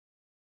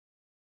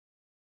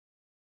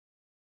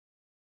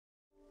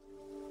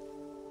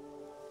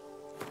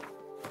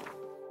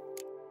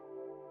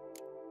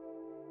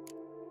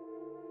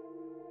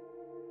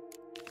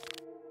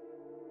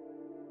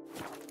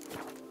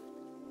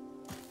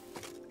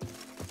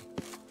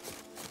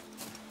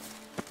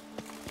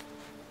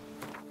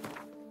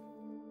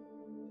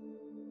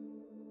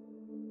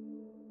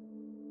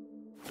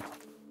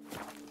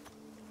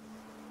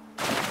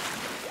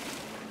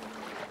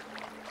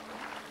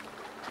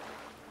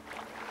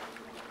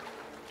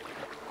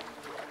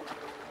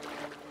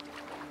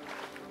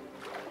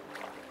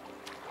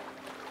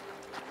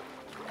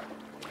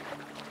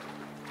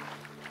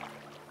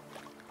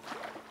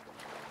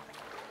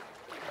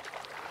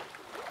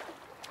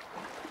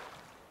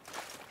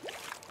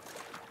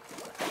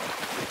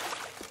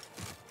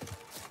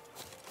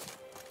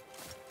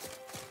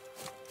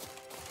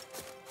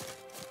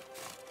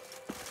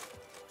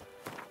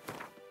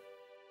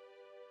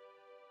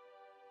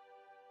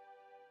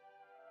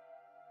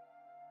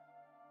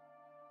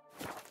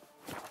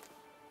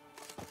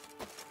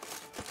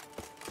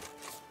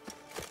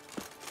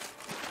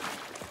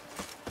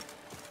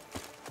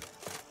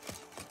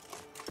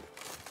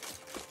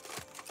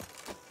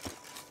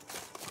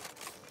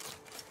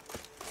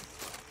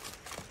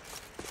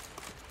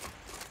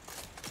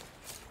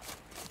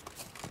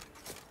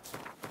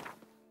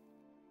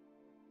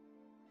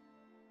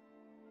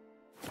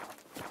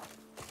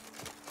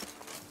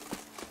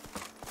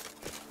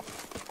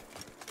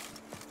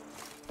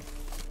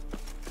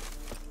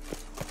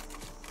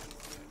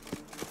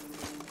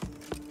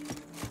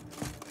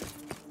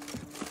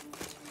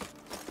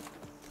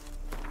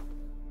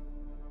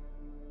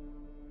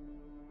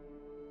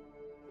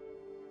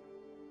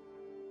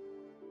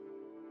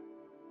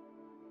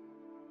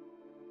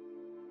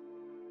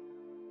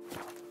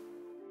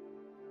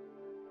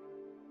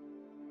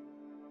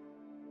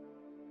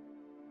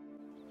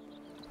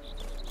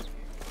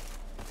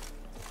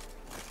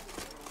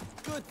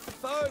good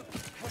folk.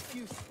 Have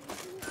you...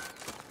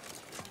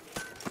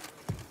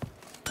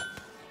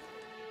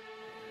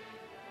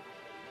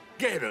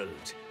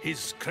 Geralt,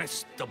 his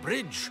crest the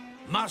bridge,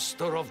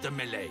 master of the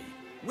melee.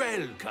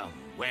 Welcome,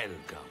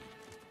 welcome.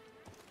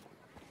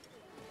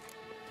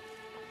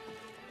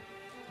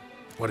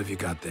 What have you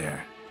got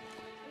there?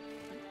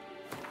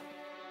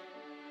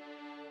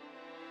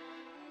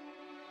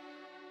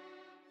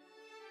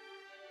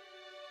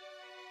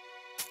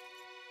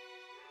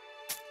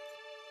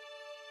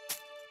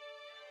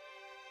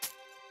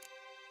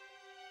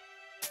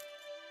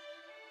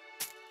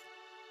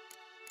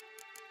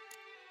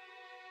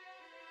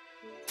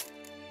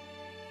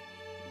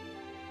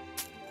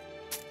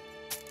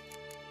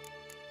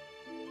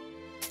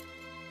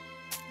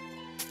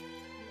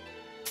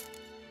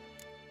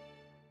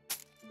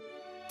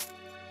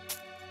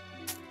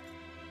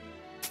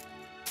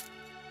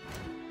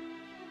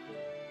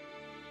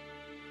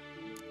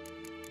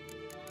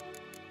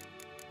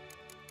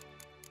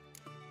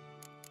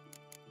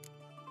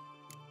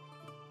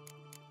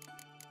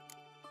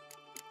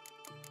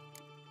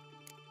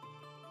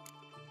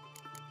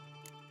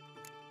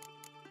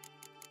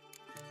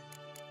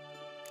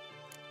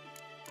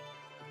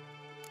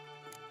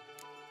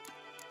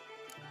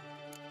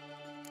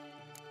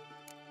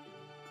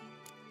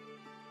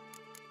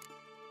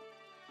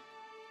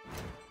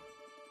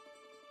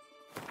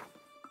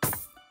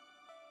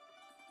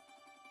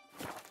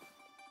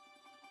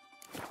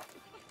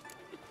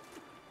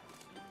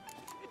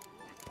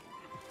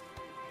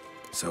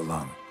 So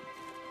long.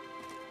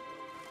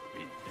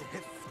 With the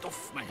heft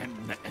of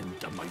man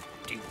and a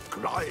mighty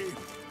cry,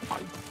 I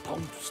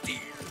pound steel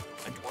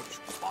and watch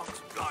sparks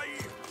fly.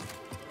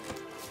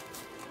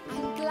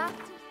 I'm glad.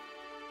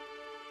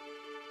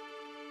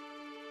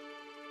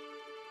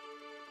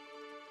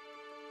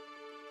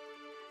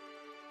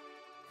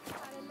 I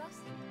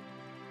lost you.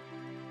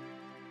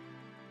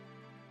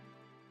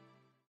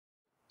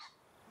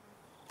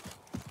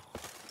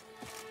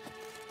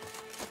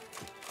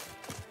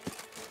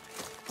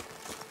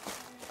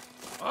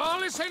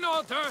 All is in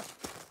order!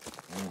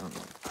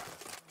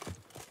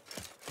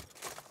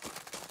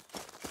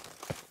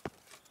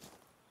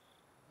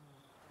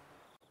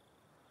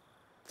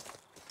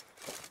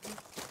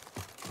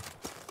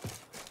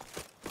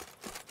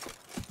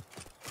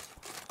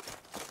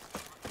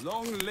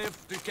 Long live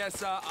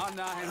Duchessa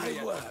Anna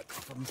Henrietta. I work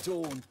from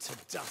dawn to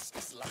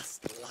dusk's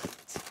last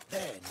light.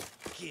 Then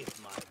give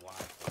my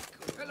wife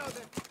a good... Hello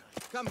there.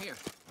 Come here.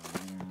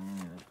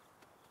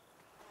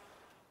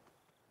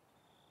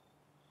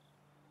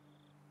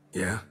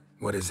 Yeah?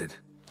 What is it?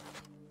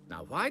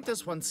 Now, why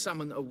does one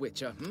summon a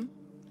witcher,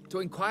 To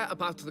inquire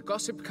about the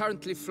gossip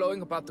currently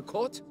flowing about the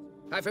court?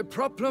 I have a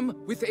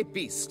problem with a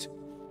beast.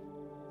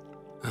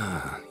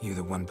 Ah, you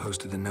the one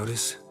posted the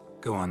notice?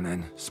 Go on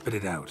then, spit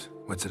it out.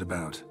 What's it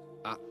about?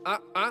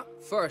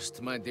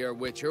 First, my dear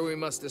witcher, we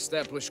must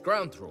establish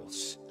ground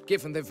rules.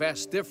 Given the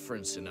vast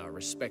difference in our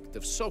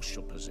respective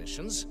social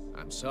positions,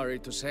 I'm sorry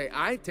to say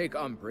I take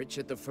umbrage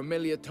at the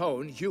familiar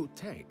tone you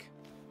take.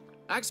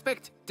 I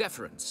expect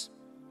deference.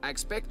 I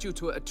expect you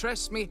to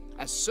address me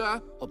as Sir,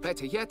 or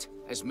better yet,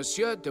 as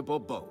Monsieur de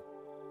Bourbeau.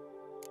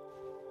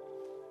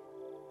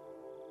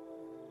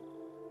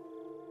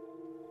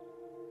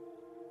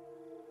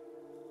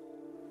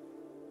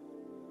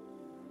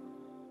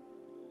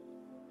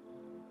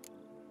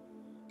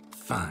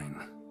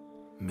 Fine.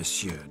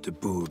 Monsieur de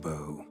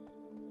Bourbeau.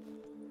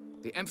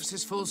 The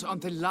emphasis falls on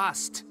the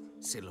last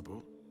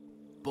syllable.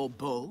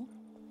 Bourbeau?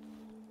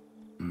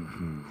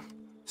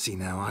 See,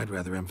 now I'd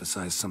rather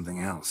emphasize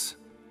something else.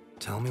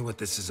 Tell me what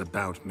this is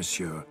about,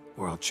 monsieur,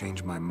 or I'll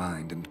change my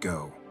mind and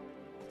go.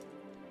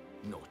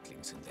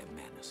 Notlings and their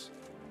manners.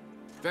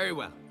 Very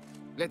well.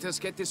 Let us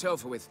get this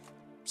over with.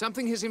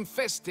 Something has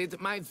infested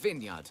my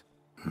vineyard.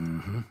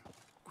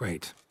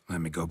 Great.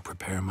 Let me go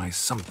prepare my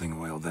something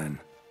oil then.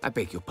 I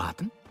beg your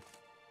pardon?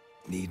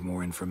 Need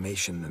more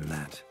information than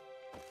that.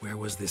 Where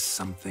was this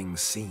something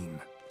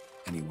seen?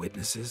 Any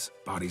witnesses?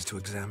 Bodies to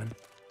examine?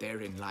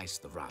 Therein lies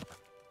the rub.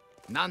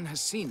 None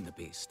has seen the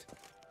beast.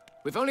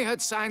 We've only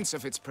heard signs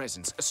of its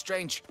presence, a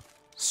strange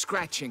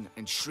scratching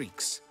and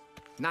shrieks.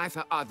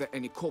 Neither are there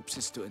any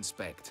corpses to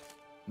inspect.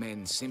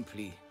 Men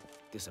simply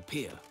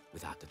disappear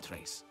without a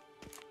trace.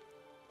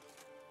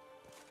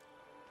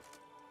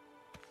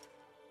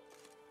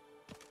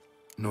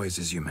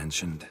 Noises you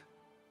mentioned.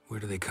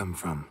 Where do they come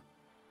from?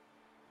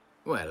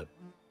 Well,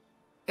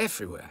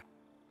 everywhere.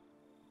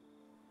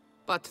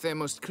 But they're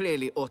most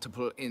clearly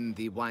audible in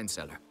the wine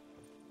cellar.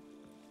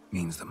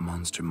 Means the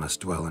monster must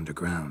dwell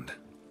underground.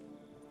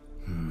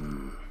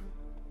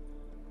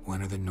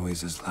 When are the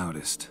noises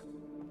loudest?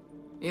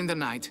 In the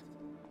night,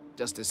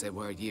 just as they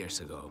were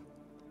years ago,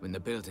 when the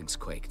buildings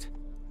quaked.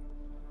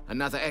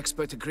 Another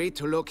expert agreed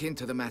to look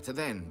into the matter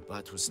then,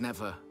 but was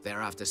never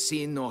thereafter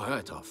seen nor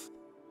heard of.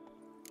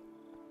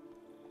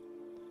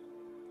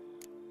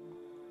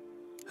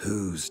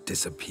 Who's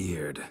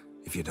disappeared,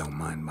 if you don't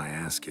mind my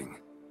asking?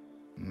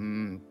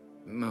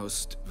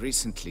 Most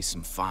recently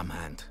some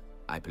farmhand,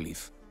 I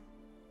believe.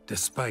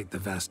 Despite the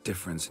vast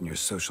difference in your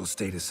social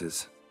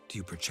statuses, Do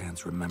you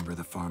perchance remember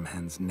the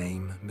farmhand's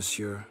name,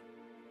 monsieur?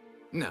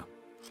 No.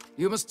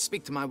 You must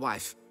speak to my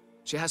wife.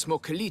 She has more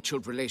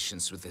collegial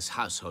relations with this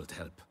household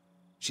help.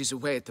 She's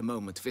away at the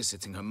moment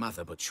visiting her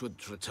mother, but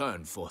should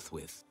return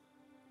forthwith.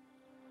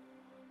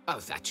 Oh,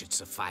 that should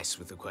suffice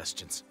with the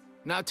questions.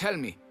 Now tell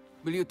me,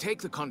 will you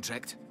take the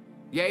contract?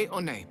 Yea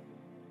or nay?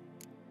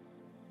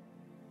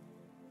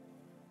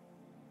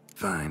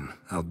 Fine,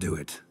 I'll do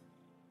it.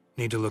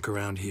 Need to look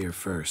around here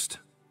first.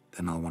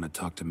 Then I'll want to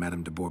talk to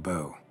Madame de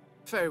Bourbeau.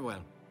 Very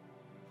well.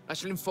 I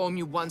shall inform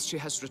you once she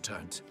has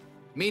returned.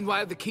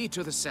 Meanwhile, the key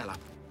to the cellar.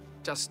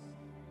 Just...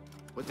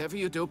 whatever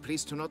you do,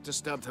 please do not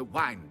disturb the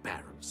wine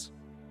barrels.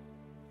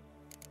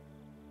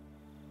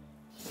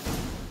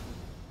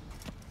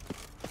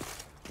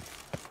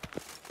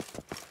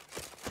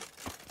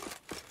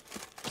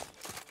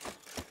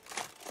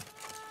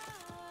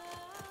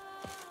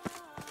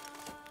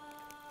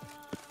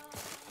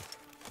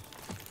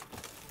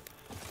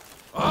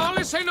 All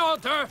is in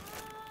order!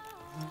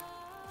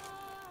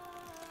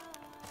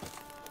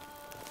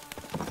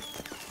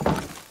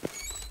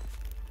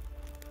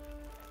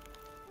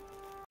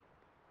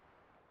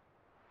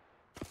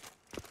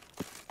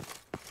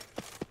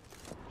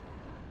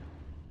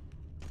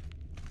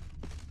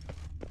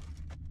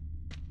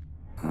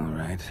 All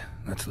right,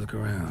 let's look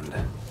around.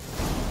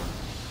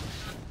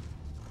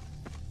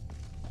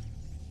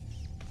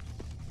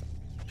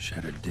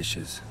 Shattered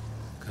dishes.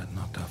 Got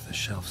knocked off the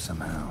shelf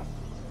somehow.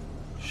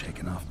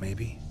 Shaken off,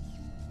 maybe?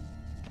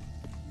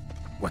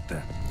 What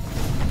the?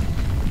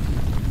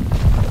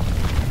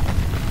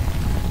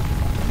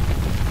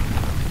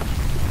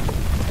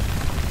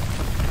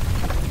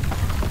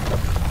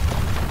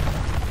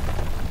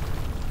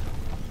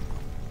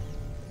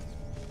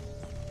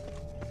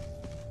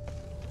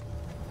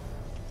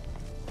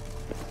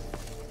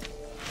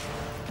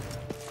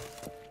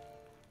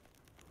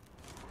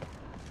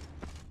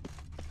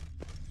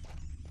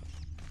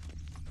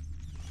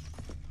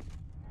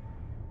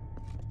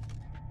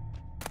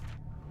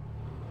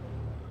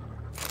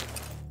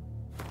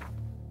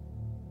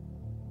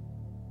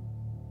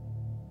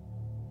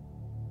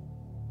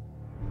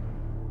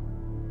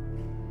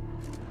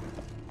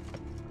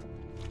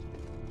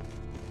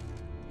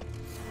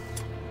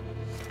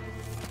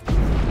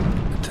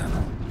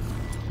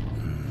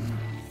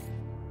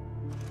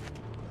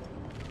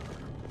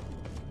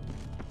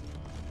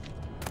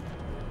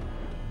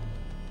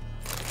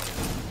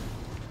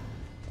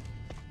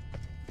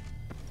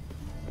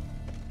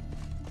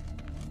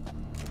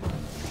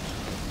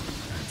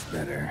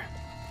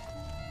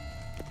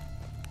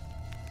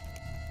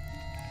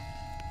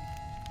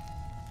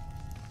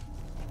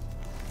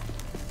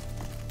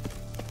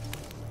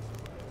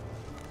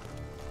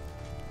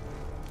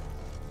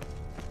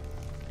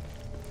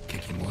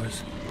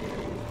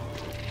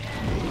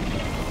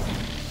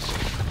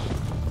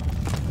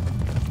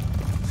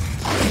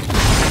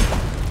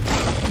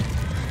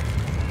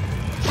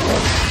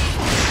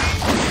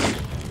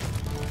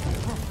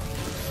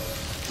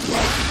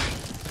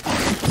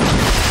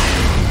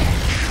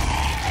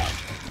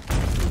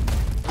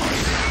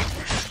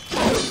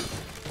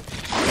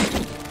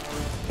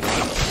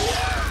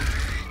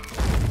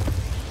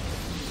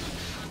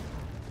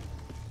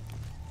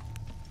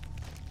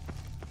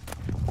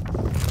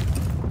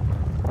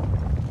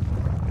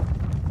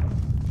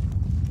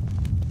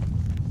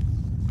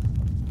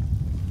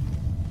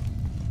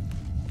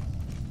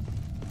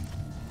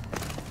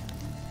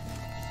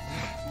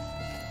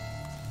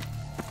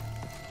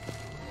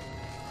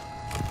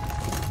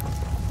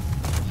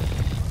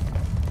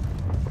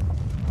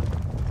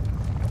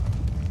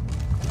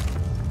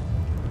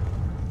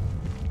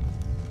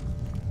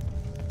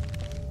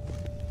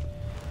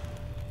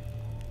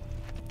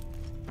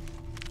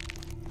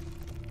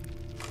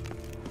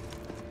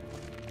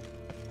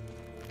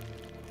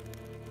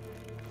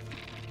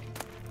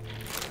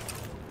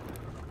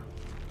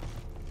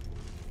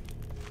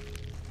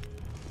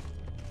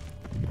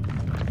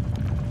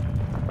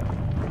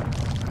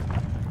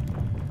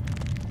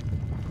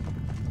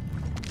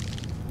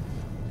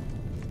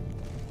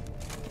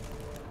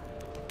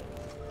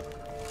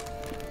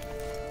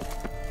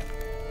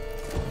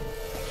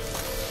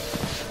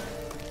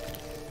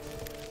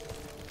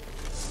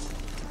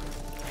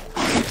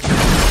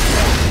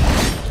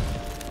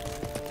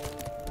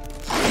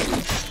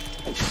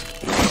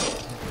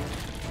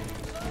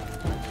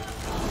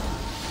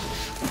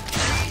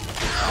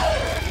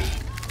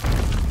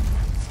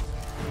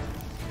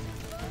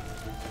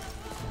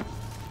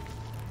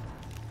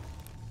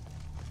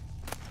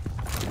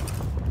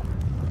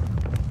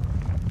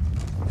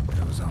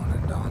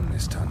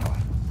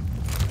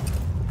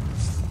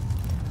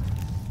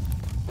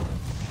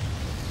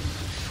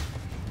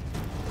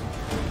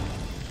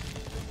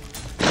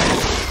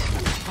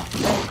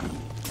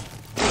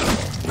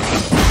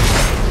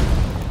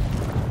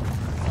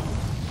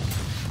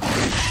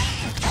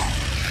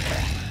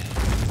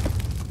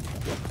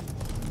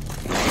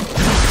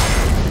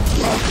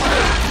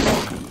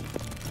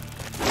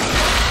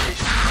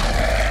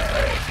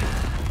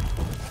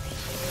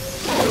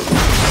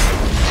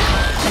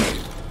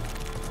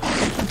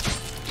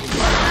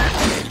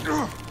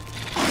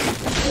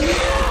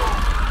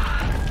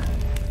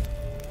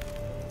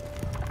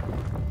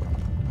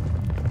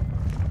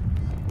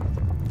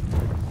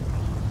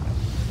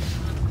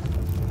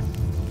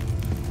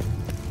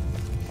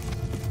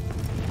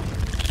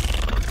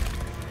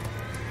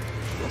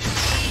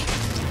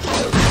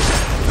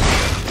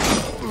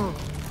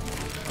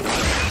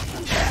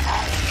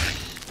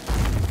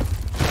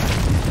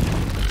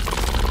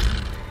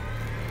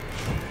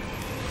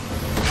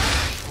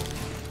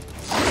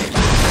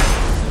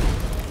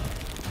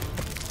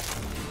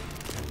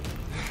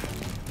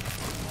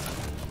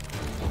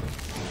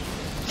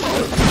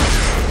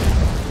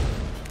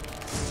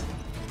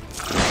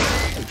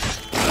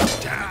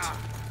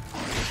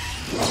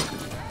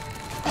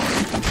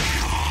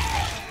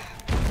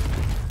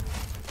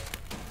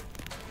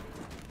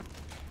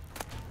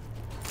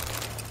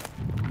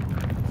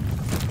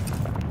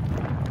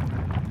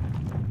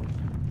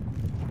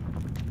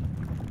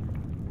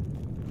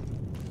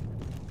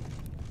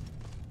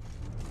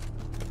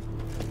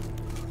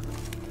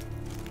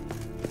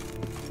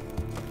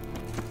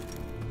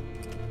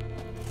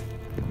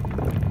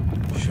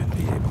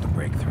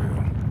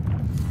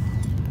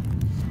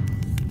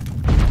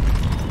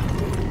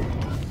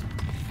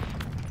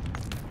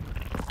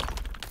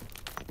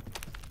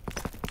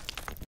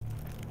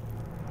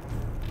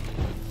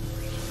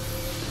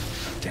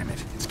 Damn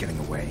it, it's getting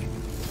away.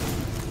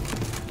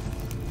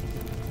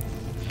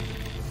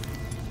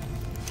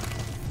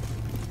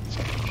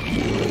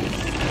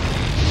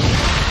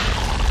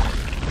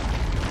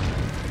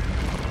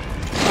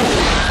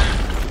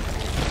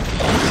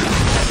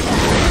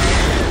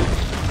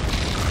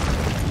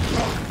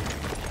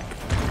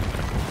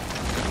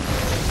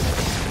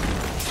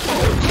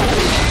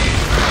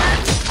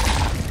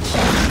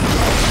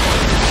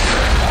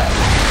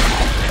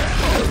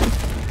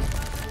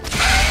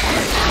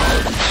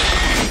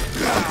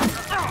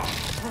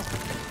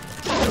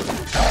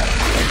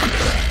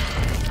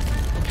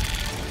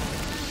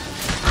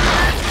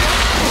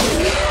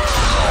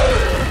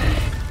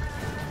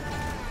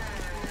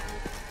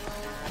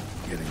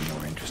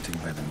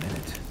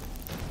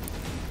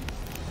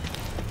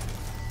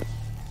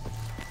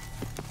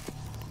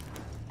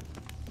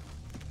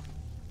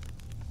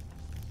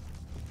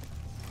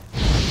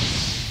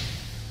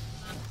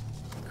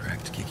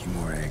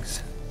 More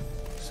eggs.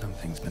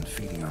 Something's been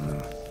feeding on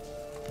them.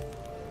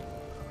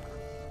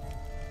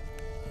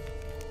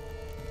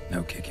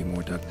 No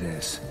Kikimore dug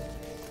this.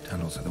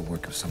 Tunnels are the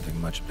work of something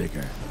much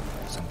bigger.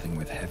 Something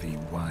with heavy,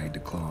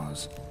 wide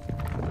claws.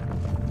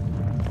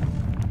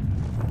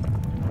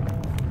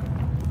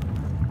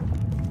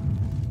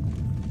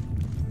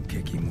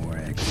 Kikimore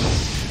eggs.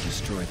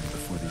 Destroy them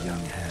before the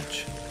young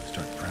hatch.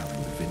 Start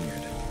prowling the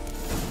vineyard.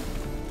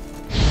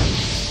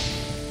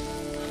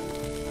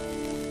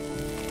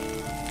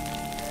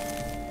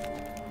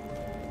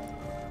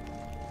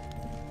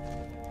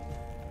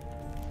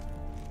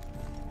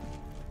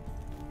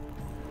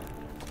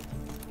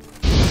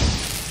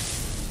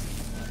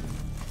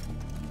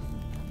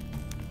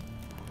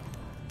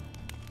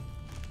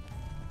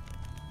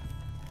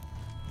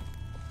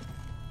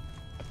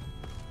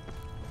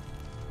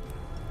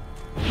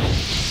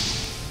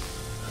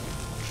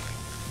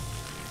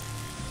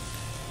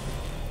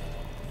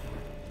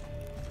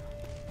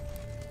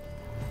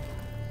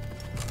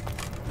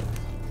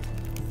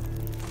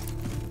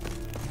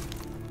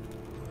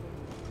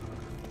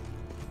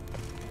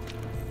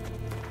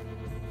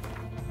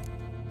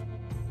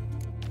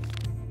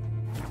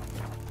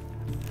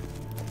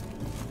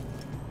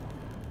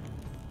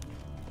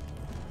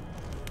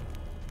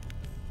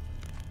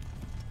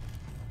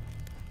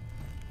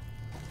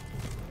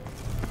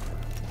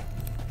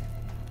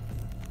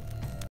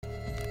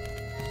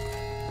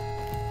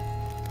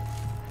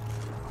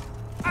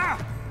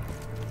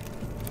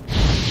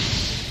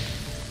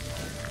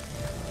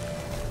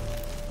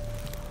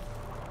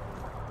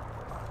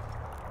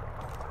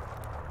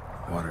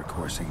 Water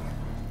coursing.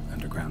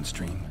 Underground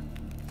stream.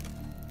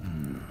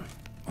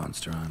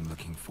 Monster I'm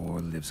looking for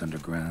lives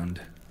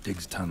underground,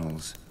 digs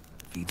tunnels,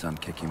 feeds on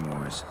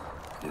Kikimores.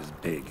 It is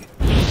big.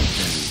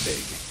 Very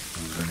big.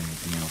 Don't learn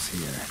anything else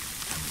here.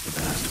 Comes the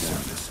vast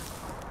surface.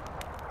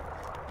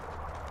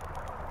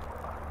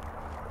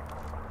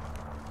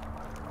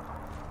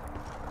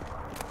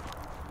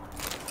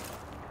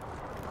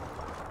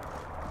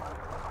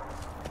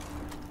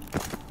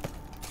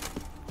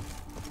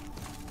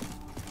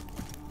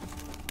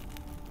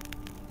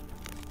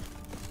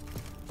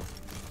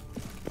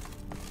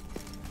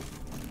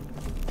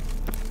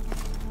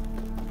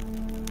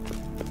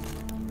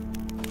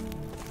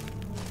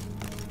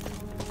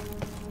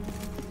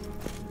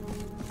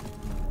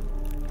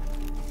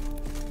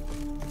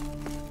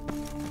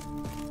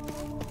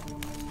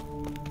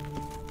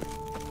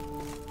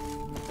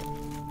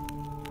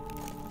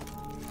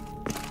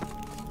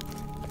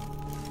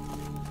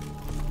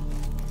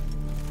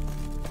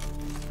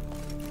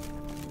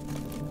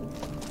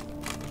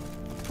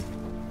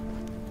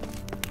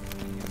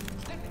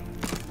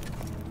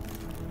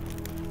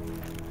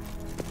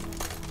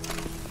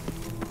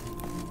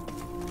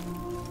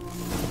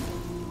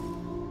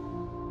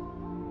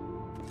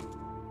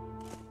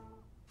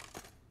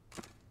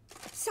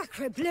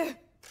 Sacre bleu!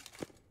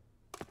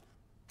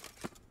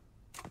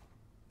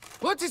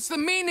 What is the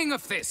meaning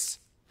of this?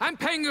 I'm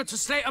paying you to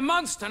slay a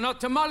monster, not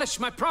demolish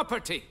my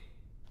property.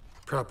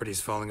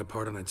 Property's falling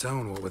apart on its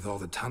own, what with all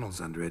the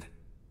tunnels under it.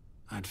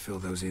 I'd fill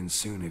those in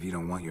soon if you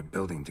don't want your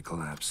building to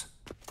collapse.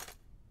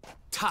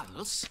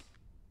 Tunnels?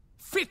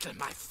 Fiddle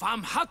my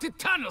thumb, how did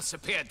tunnels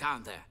appear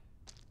down there?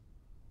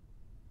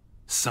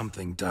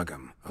 Something dug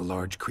them. A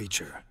large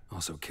creature.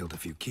 Also killed a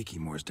few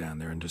Kikimores down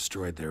there and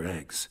destroyed their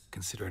eggs.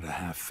 Consider it a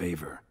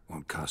half-favor.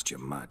 Won't cost you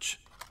much.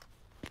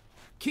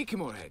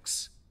 Kikimore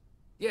eggs.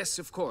 Yes,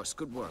 of course,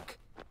 good work.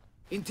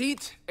 Indeed,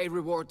 a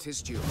reward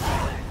is due.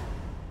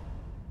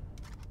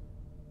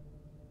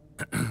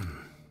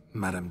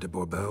 Madame de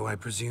Bourbeau, I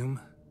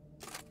presume?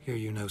 Hear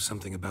you know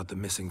something about the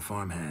missing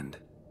farmhand.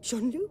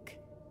 Jean-Luc?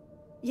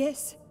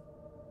 Yes.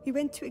 We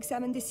went to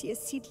examine this year's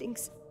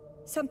seedlings.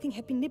 Something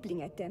had been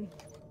nibbling at them.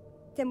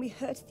 Then we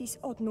heard these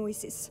odd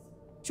noises.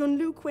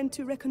 Jean-Luc went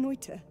to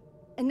reconnoiter,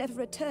 and never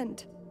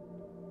returned.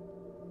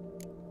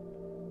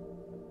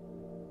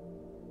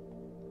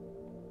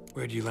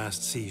 Where did you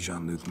last see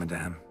Jean-Luc,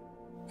 madame?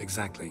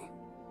 Exactly.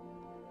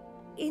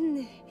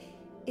 In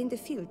the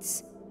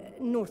fields,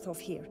 north of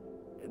here,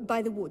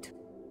 by the wood.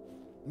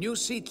 New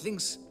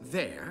seedlings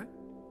there?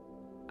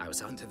 I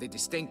was under the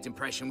distinct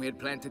impression we had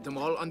planted them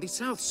all on the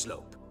south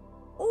slope.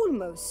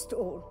 Almost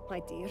all, my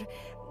dear.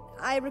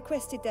 I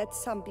requested that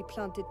some be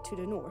planted to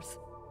the north,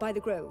 by the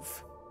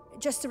grove.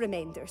 Just the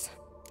remainders.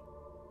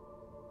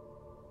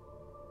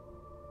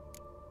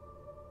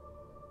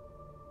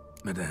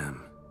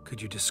 Madame,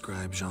 could you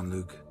describe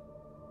Jean-Luc?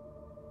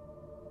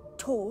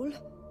 Tall,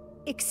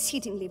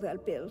 exceedingly well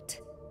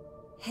built.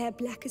 Hair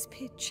black as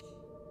pitch.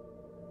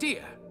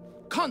 Dear,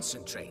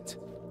 concentrate.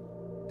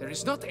 There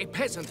is not a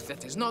peasant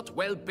that is not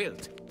well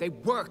built. They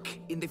work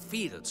in the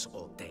fields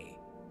all day.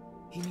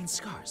 He means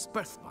scars,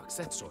 birthmarks,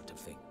 that sort of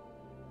thing.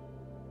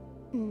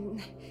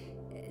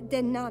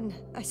 Then none,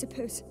 I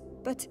suppose.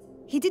 But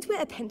he did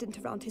wear a pendant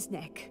around his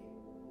neck.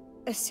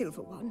 A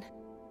silver one.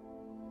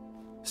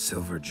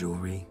 Silver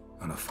jewelry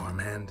on a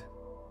farmhand?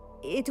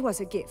 It was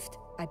a gift,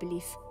 I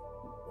believe.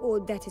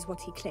 Or that is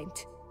what he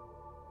claimed.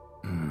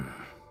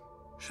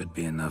 Should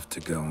be enough to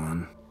go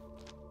on.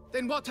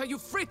 Then what are you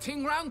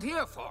fritting round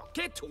here for?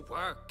 Get to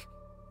work!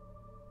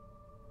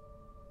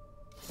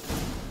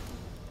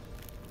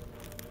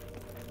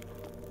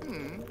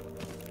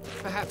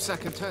 Perhaps I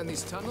can turn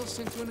these tunnels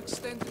into an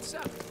extended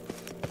cell.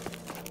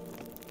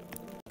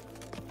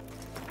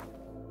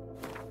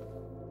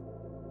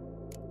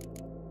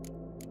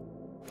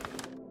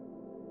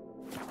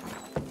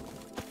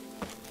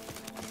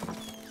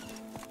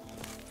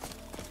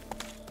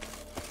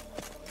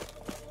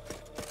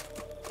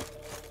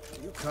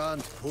 You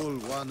can't pull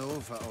one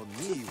over on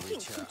me,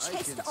 Witcher. I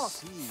Chest can off,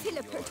 see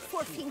Philippa your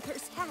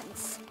Fourfinger's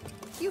hands.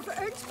 You've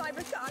earned my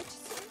regards,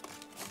 sir.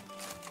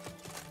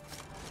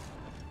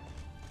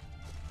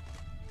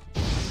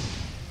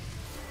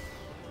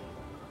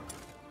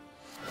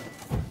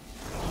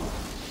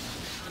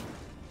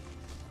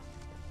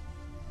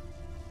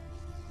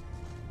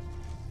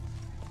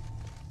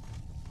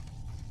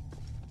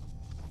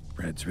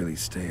 Bread's really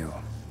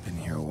stale. Been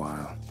here a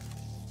while.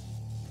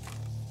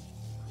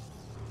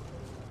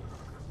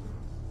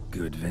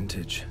 Good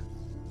vintage.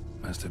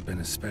 Must have been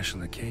a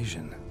special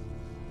occasion.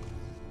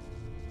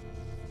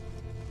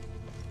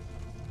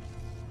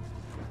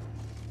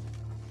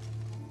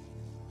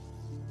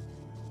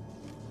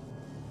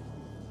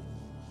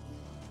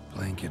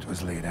 Blanket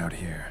was laid out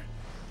here.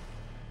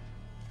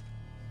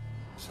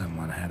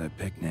 Someone had a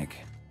picnic.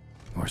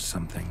 Or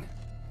something.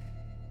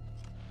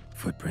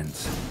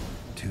 Footprints.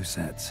 2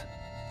 sets.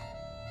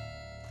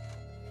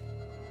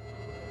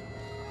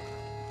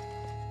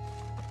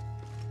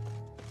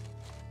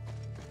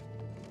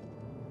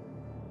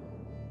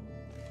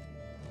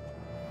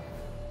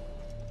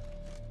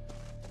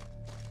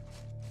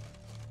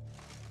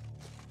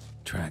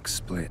 Tracks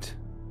split.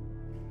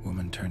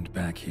 Woman turned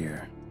back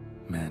here.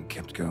 Man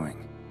kept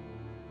going.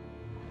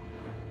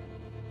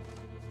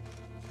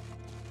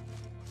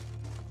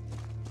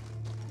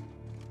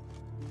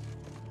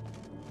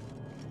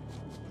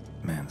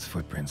 Man's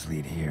footprints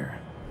lead here.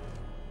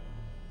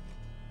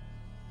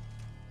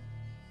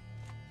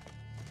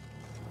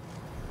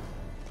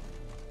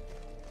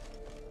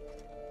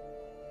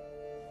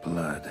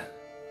 Blood.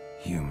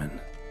 Human.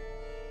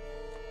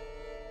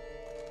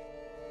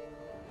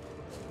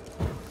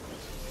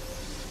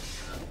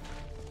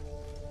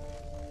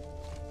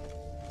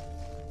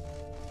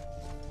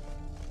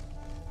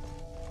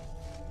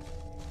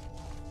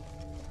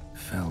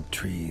 Felled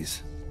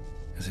trees,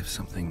 as if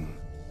something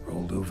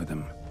rolled over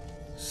them.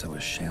 So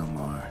is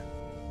Shalmar.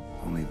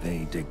 Only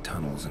they dig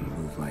tunnels and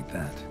move like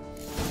that.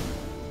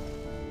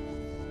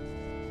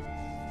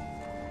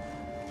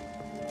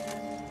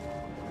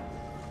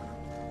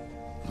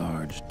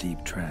 Large,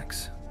 deep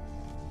tracks.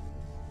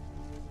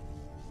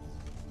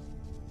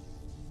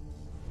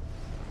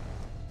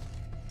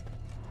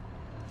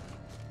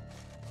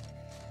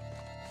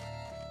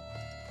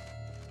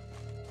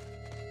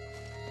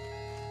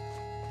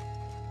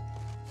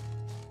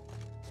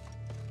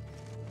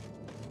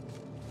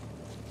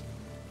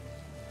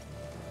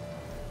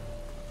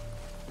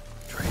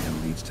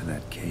 Leads to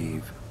that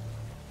cave.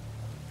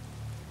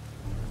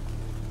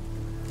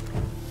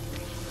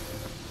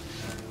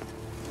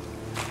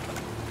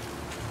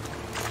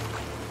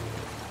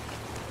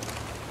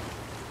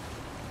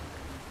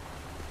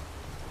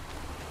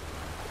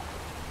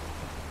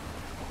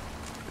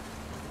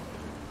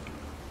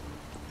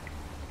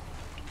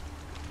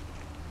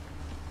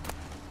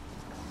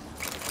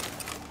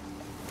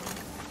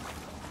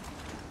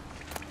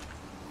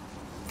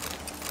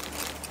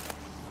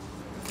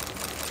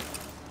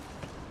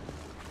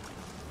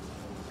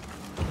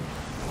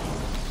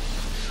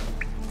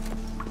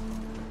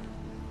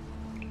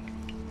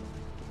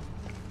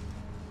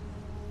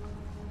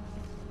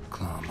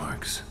 Claw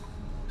marks.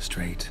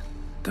 Straight,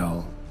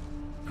 dull,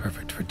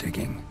 perfect for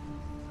digging.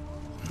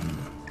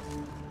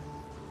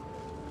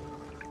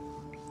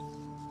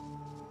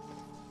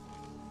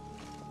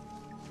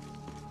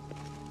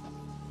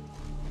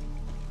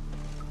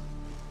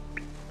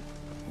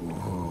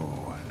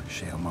 Whoa,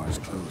 Shalmar's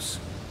close.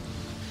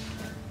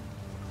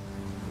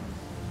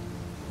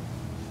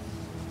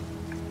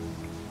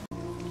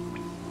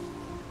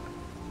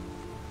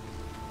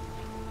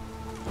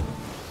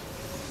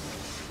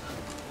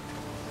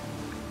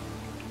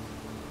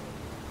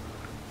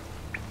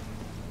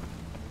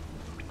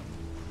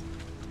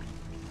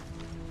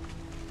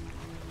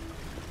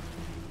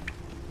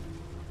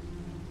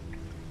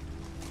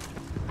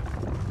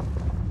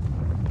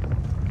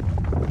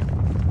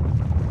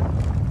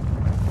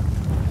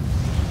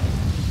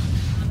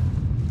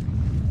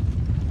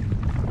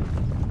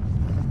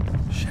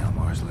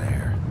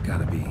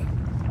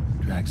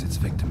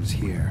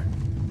 here.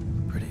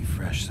 Pretty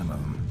fresh, some of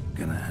them.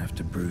 Gonna have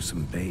to brew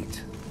some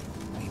bait.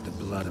 Need the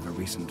blood of a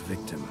recent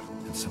victim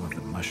and some of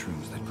the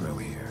mushrooms that grow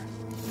here.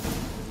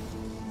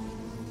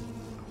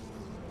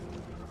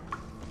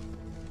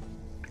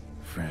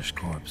 Fresh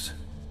corpse.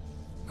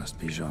 Must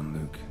be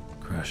Jean-Luc.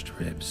 Crushed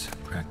ribs,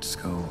 cracked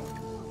skull.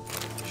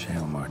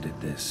 Shalmar did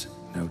this.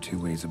 No two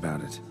ways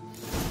about it.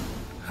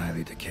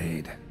 Highly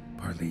decayed,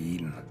 partly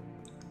eaten.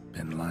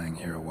 Been lying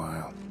here a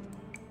while.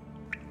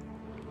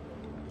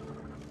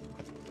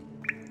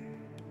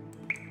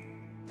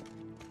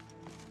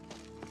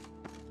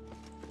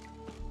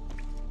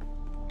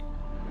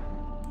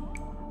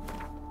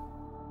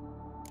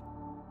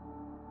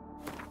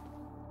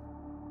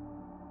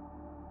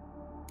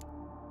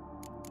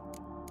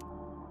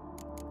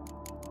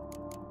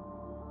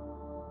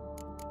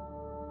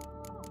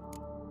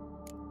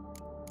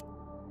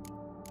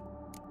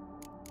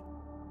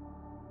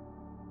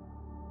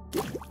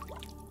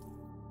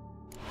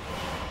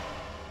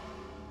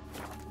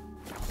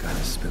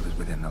 Gotta spill it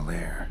within the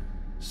lair,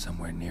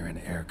 somewhere near an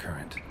air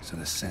current, so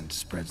the scent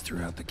spreads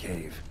throughout the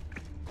cave.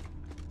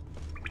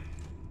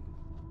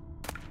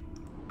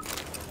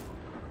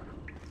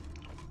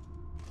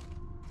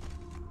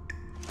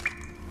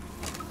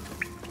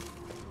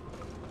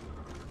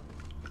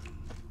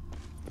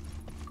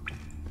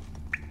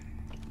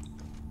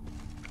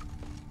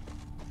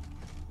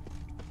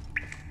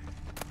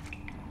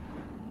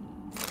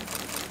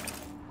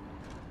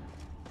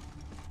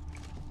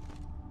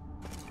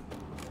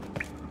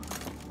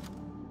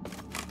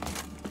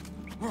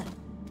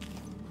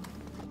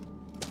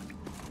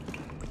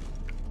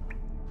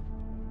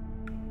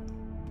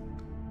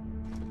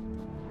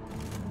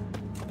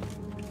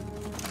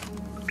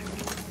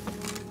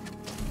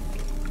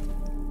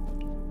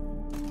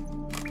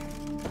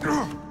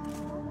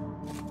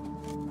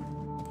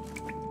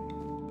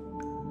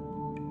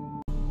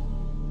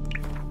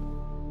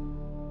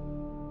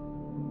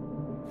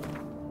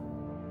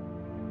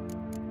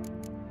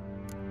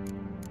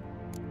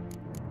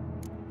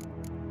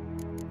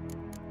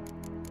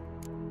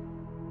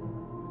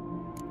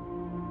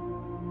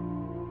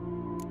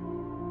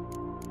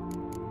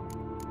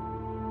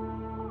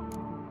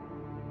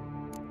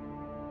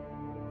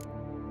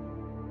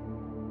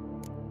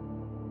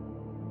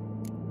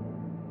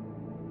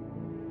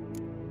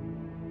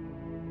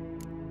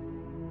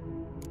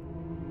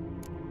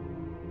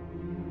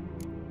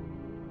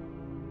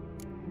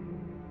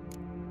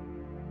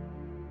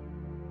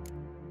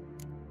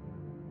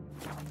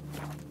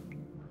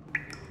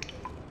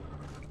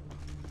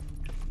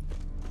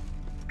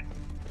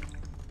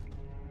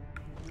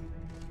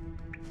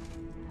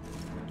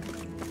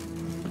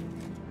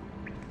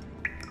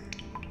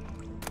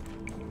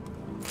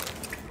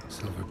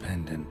 Silver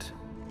pendant.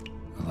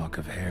 A lock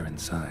of hair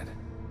inside.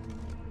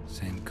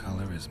 Same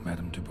color as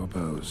Madame de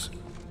Bourbeau's.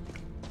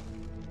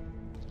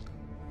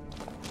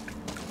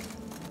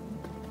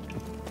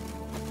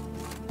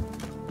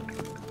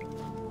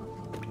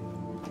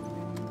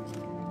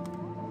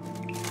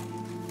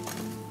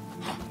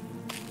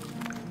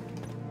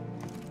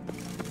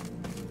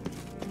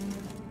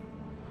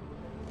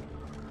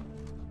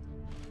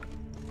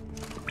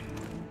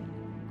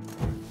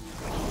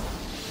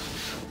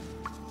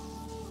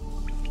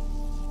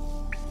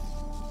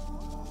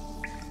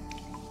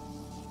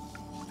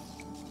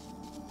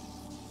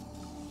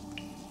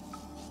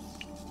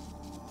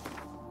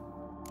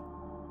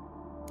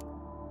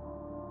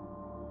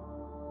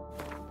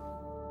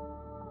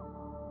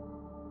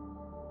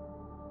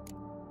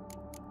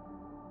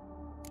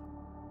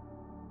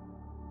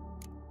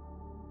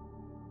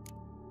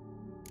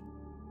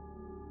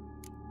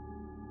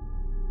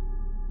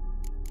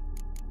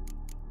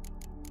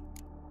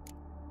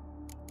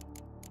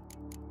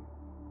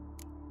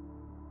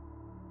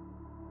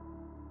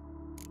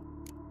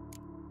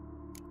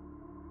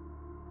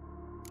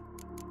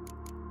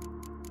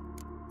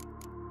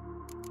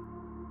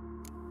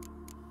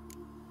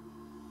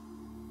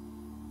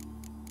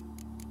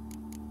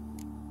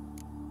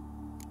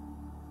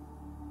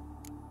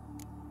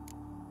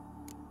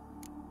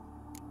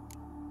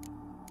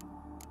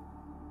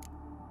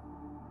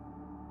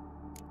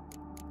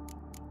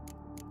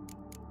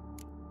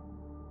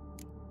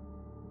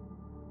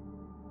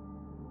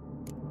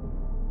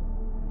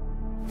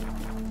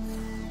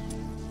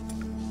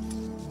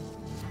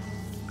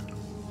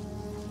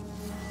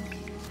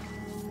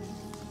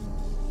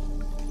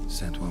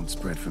 Scent won't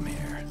spread from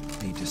here.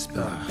 Need to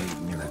spill the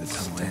bait near the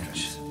tunnel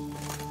entrance.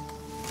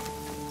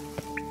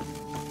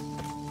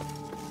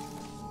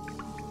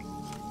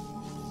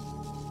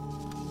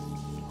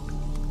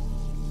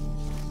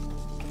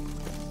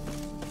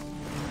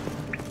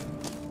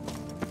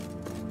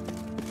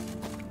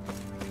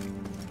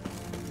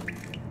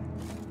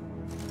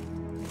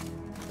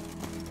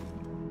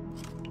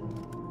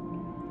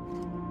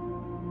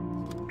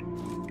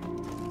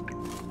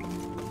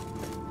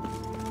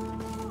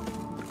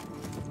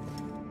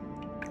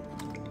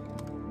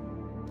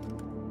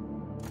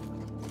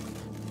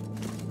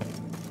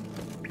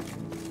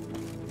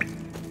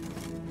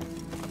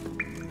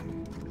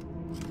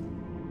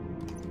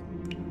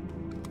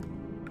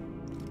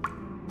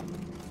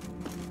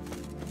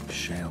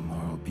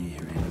 be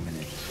here any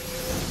minute.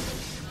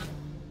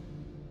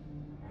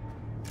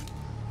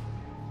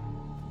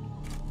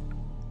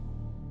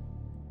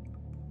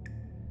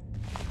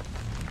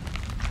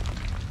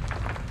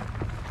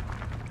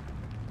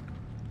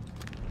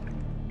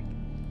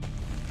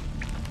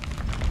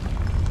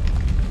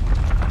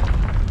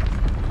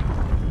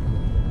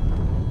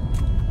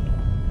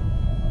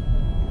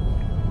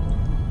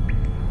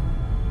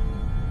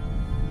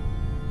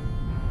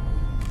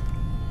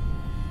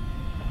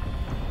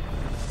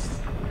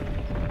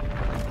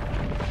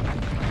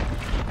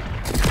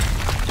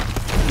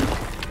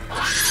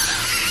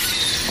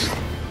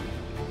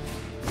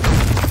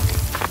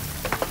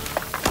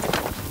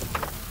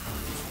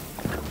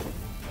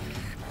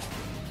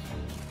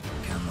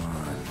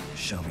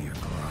 Show me your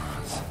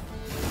claws.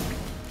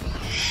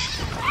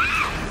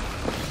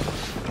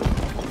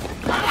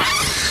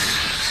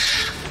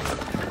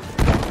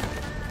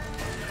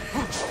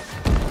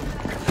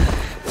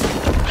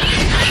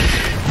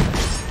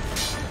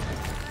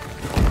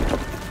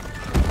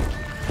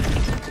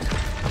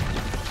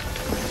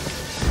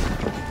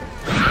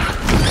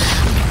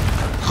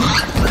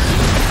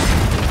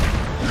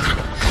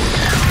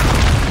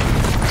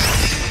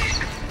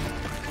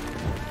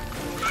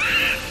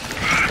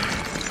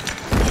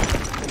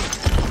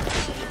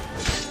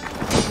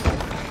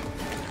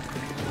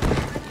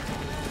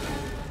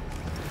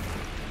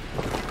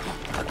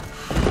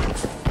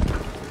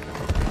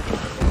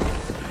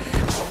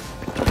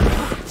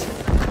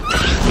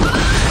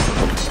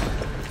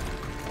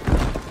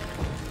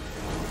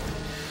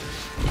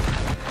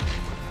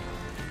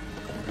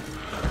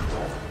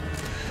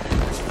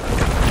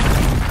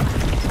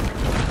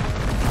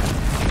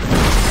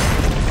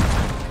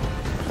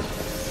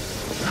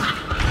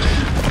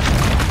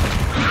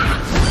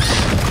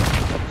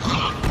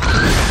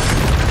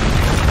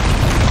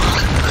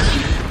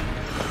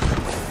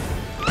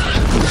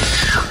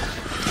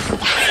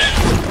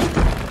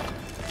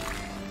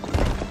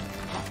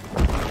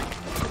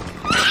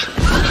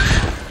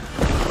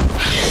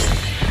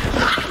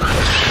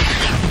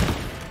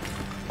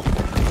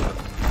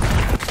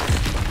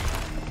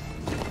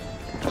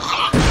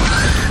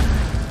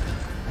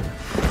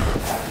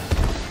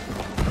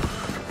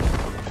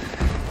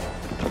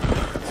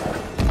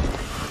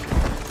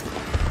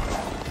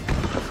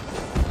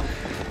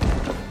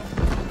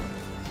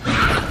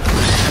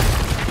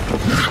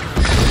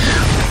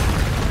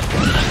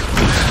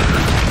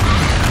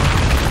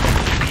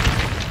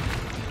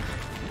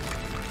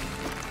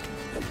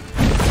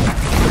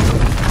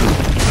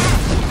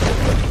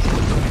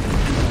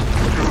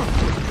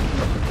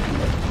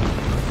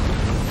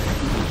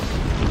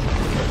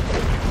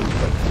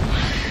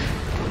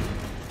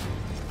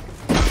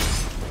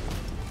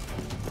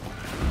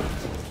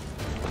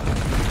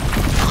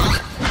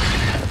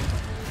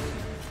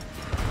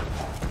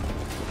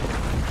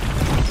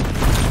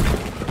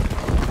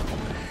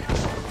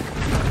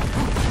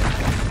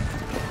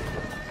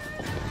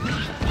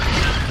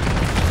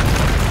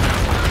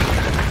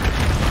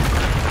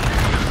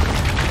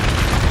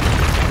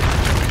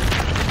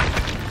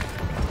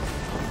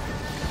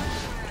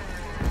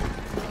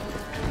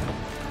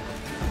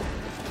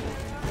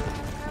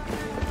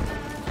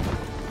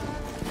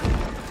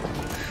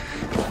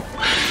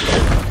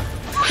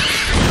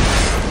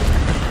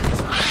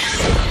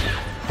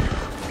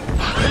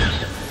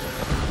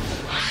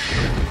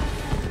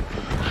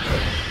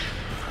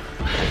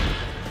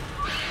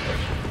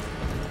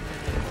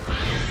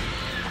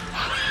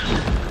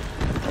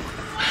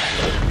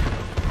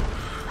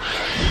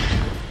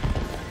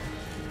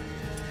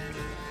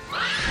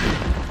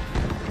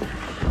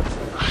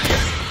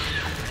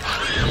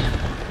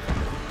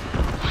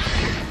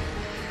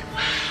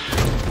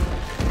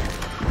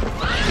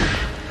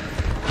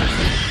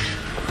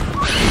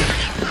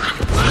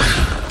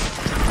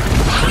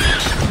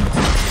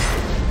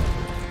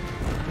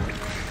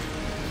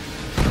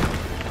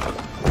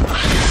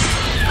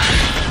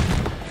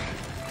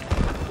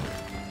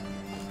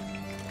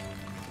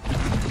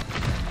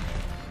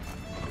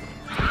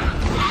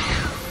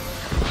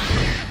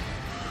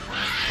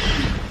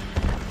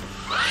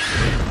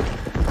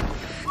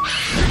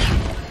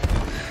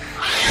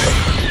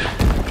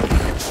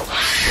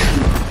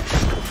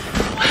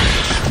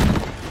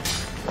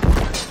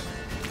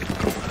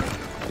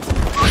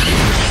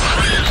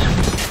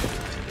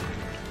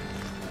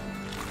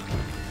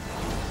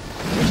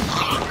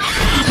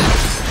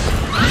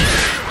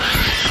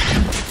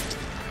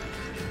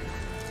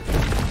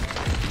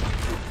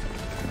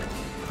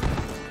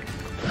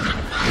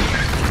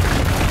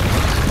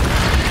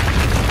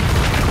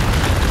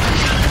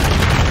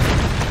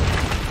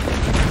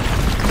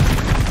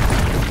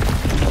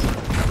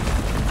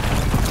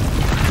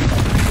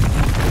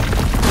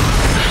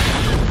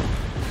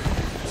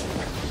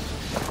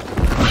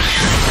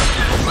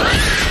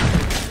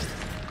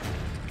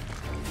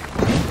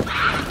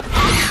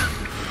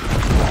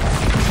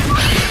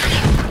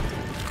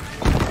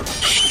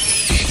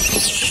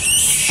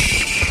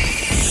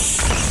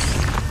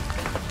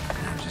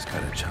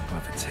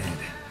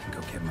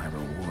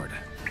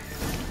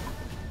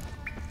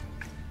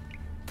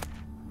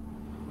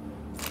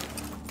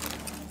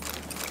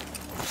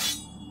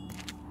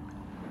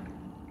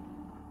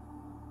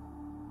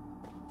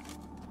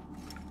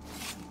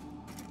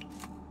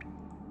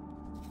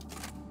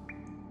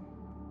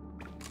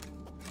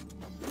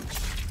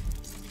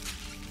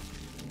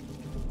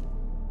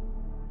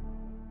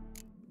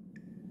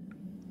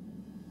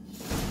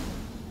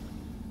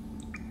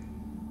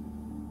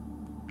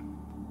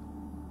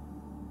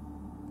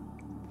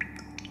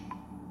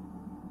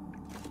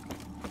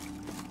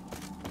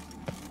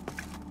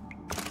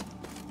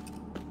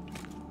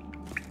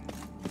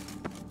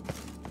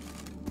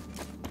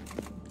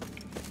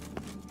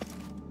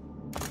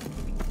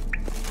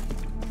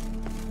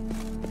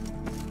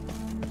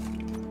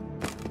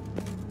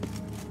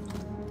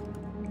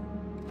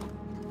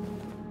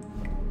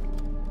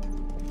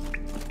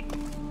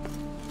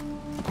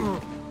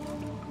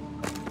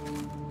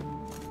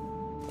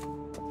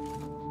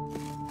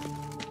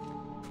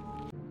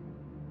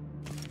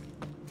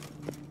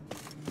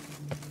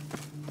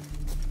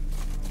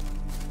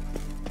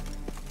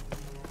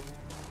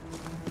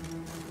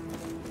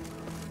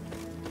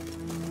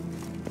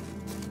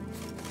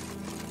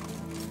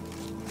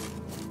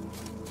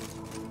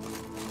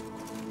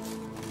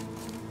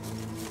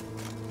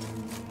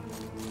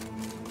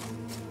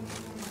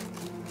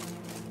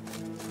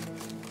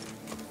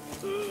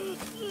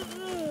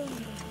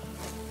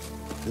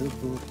 The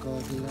book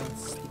of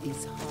lust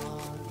is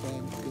hard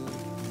and good.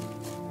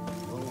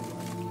 No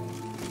one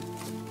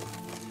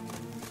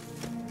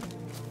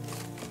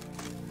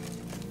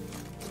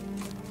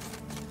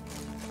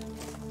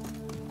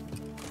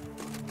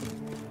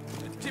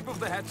can. Tip of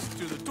the hat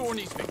to the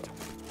Dornies victim.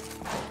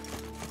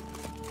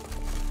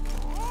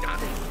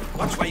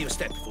 Watch where you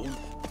step, fool.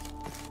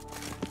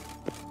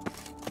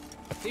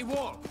 The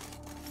wall.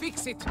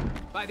 Fix it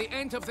by the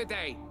end of the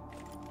day.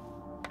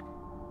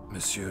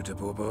 Monsieur de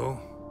Bourbeau,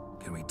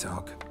 can we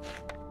talk?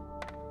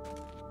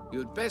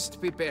 You'd best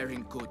be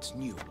bearing good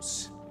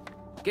news.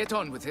 Get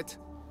on with it.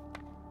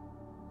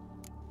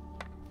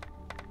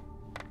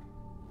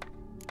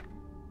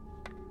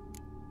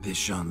 This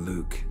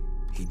Jean-Luc,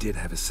 he did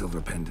have a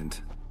silver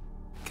pendant.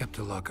 Kept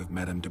a lock of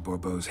Madame de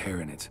Bourbeau's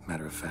hair in it,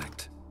 matter of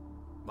fact.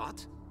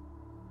 What?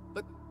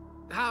 But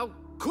how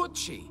could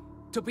she?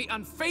 To be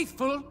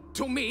unfaithful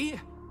to me?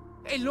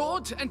 A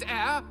lord and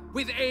heir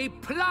with a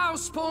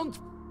plow-spawned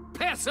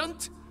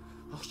peasant?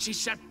 Oh, she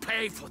shall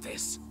pay for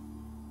this.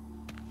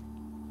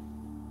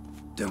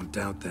 Don't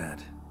doubt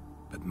that.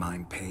 But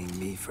mind paying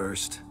me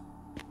first?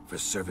 For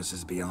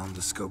services beyond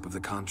the scope of the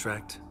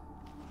contract?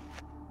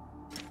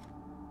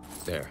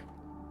 There.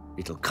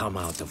 It'll come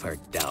out of her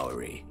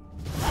dowry.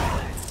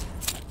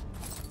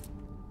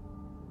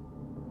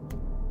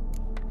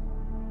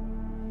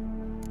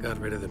 Got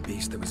rid of the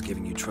beast that was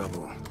giving you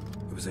trouble.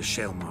 It was a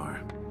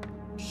Shelmar.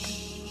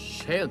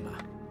 Shelma?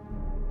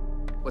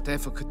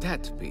 Whatever could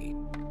that be?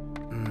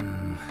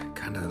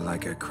 Kinda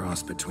like a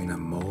cross between a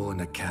mole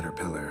and a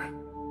caterpillar.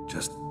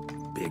 Just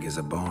big as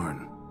a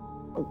barn.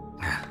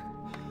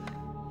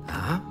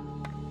 Huh?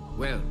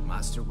 Well,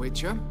 Master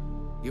Witcher,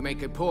 you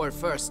make a poor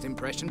first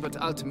impression,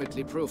 but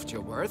ultimately proved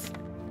your worth.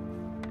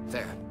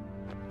 There.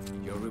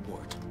 Your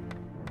reward.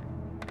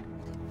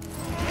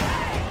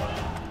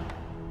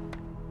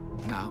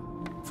 Now,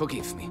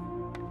 forgive me.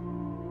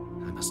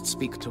 I must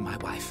speak to my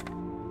wife.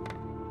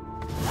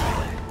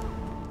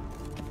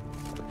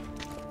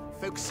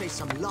 Folks say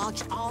some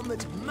large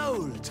armored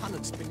mole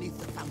tunnels beneath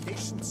the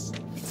foundations.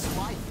 It's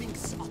why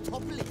things are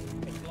toppling.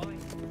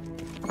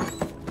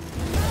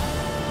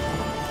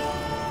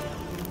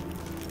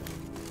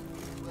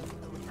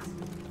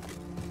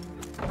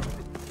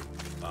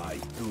 I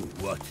do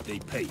what they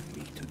paid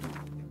me to do.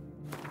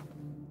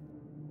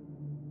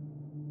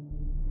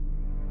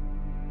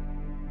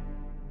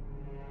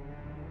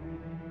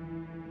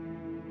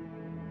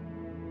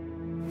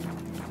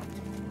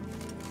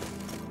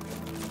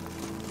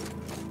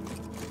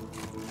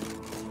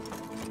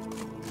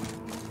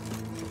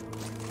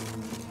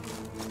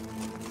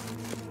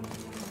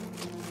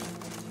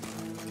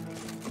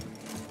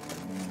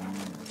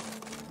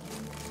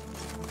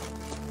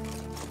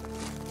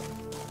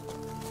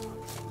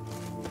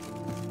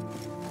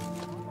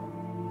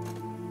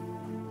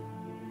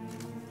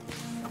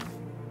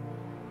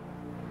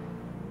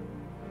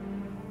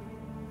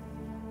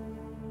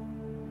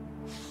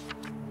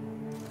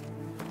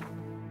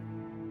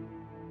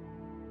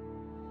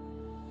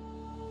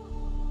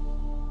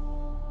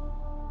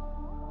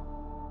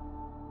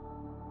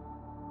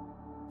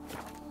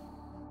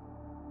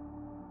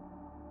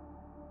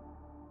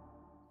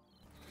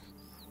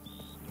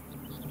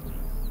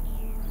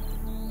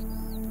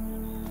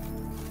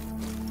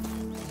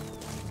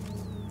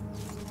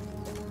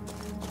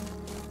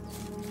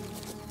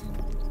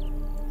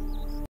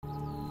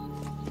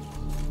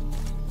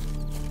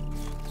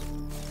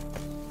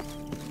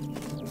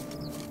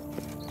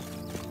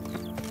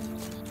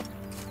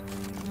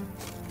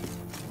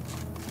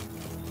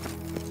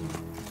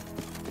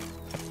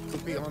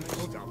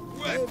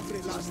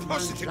 Every last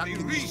man Jack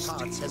in these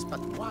carts has but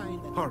wine.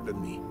 Pardon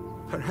me.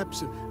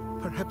 Perhaps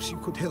you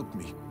could help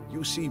me.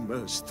 You seem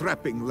a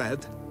strapping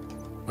lad.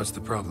 What's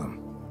the problem?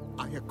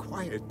 I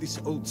acquired this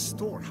old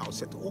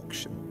storehouse at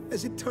auction.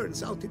 As it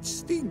turns out, it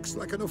stinks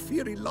like an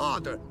Ophiri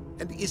larder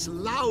and is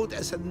loud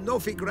as a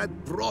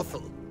Novigrad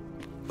brothel.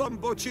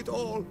 Bambotch it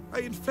all, I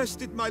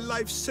infested my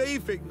life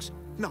savings.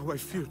 Now I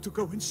fear to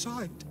go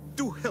inside.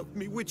 Do help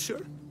me,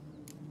 Witcher.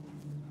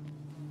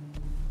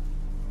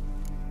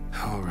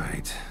 All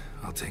right.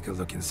 I'll take a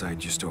look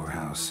inside your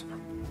storehouse.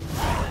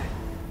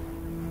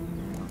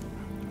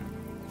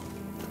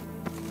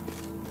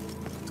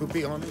 To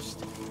be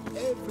honest,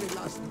 every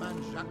last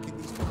man Jack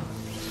in these carts.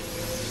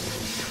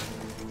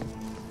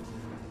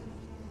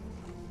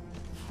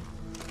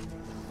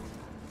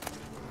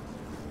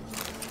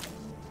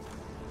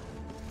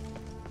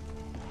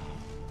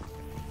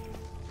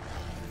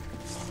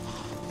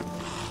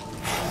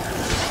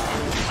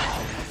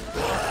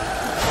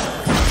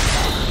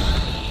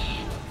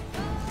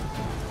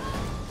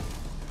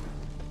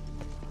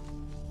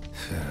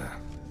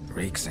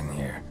 Reeks in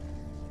here.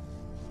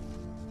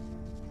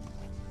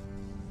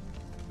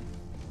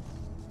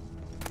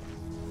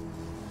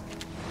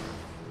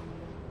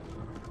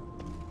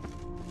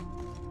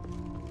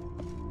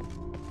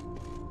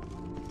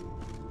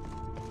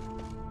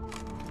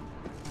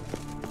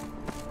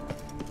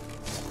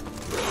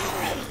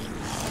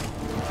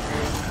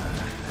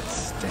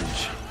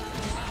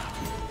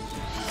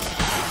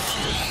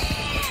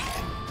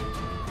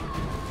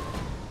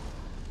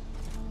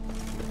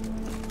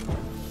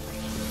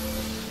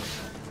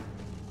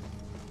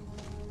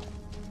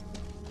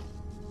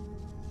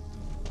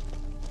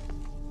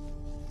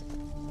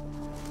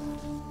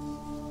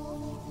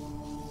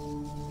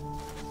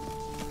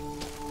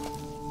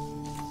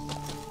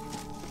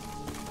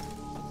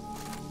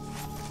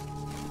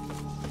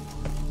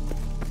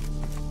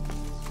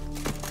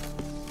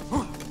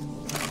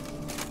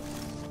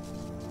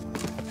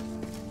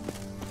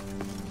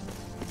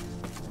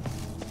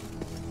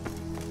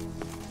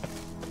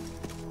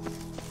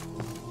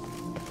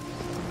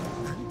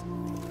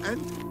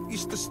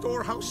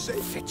 storehouse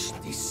safe?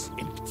 Fetch this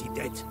empty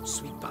dead,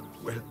 sweeper.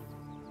 Well,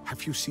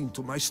 have you seen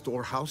to my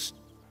storehouse?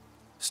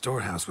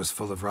 Storehouse was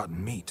full of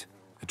rotten meat.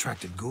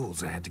 Attracted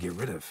ghouls I had to get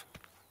rid of.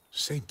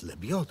 Saint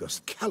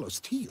Lebioda's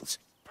calloused heels.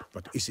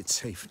 But is it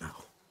safe now?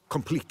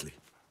 Completely?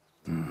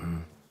 Mm-hmm.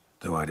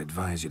 Though I'd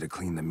advise you to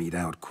clean the meat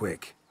out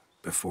quick,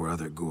 before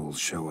other ghouls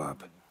show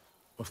up.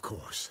 Of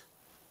course.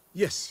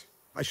 Yes,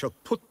 I shall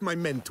put my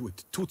men to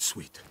it, tout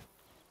sweet.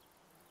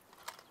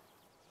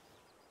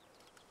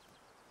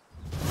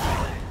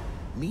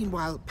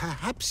 Meanwhile,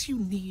 perhaps you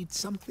need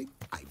something?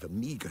 I've a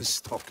meager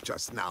stock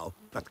just now,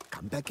 but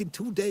come back in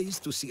 2 days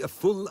to see a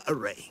full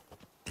array.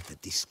 At a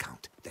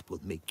discount that will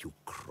make you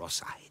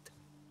cross-eyed.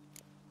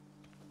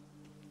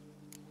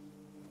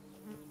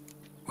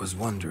 Was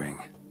wondering,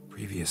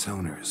 previous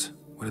owners,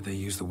 what did they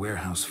use the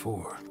warehouse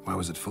for? Why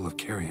was it full of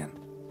carrion?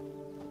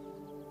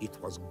 It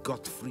was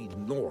Gottfried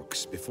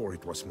Nork's before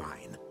it was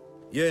mine.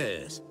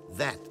 Yes,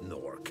 that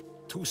Nork.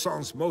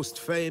 Toussaint's most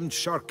famed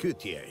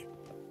charcutier.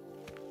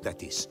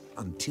 That is,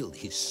 until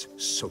his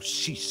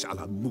saucisse à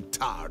la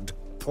moutarde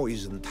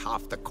poisoned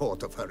half the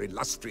court of Her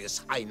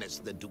Illustrious Highness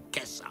the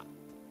Duchessa.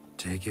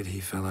 Take it he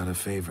fell out of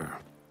favor.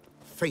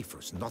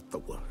 Favor's not the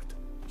word.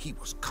 He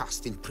was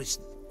cast in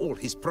prison, all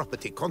his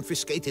property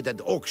confiscated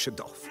and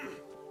auctioned off.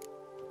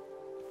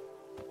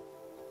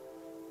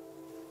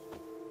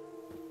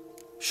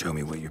 Show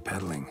me what you're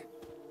peddling.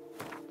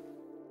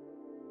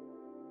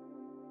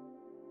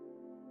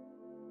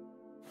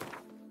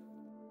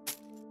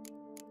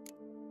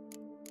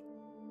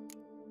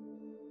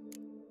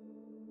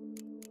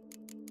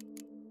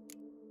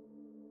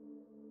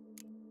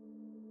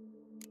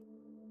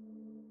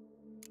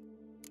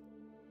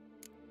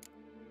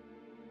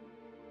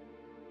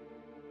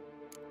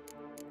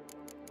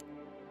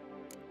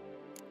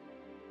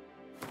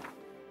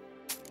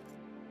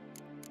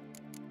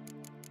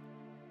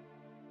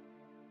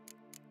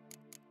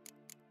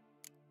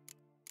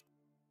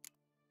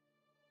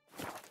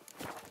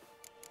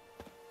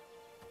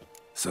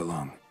 So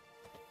long.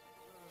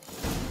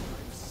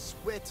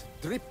 Sweat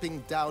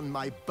dripping down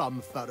my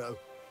bum furrow.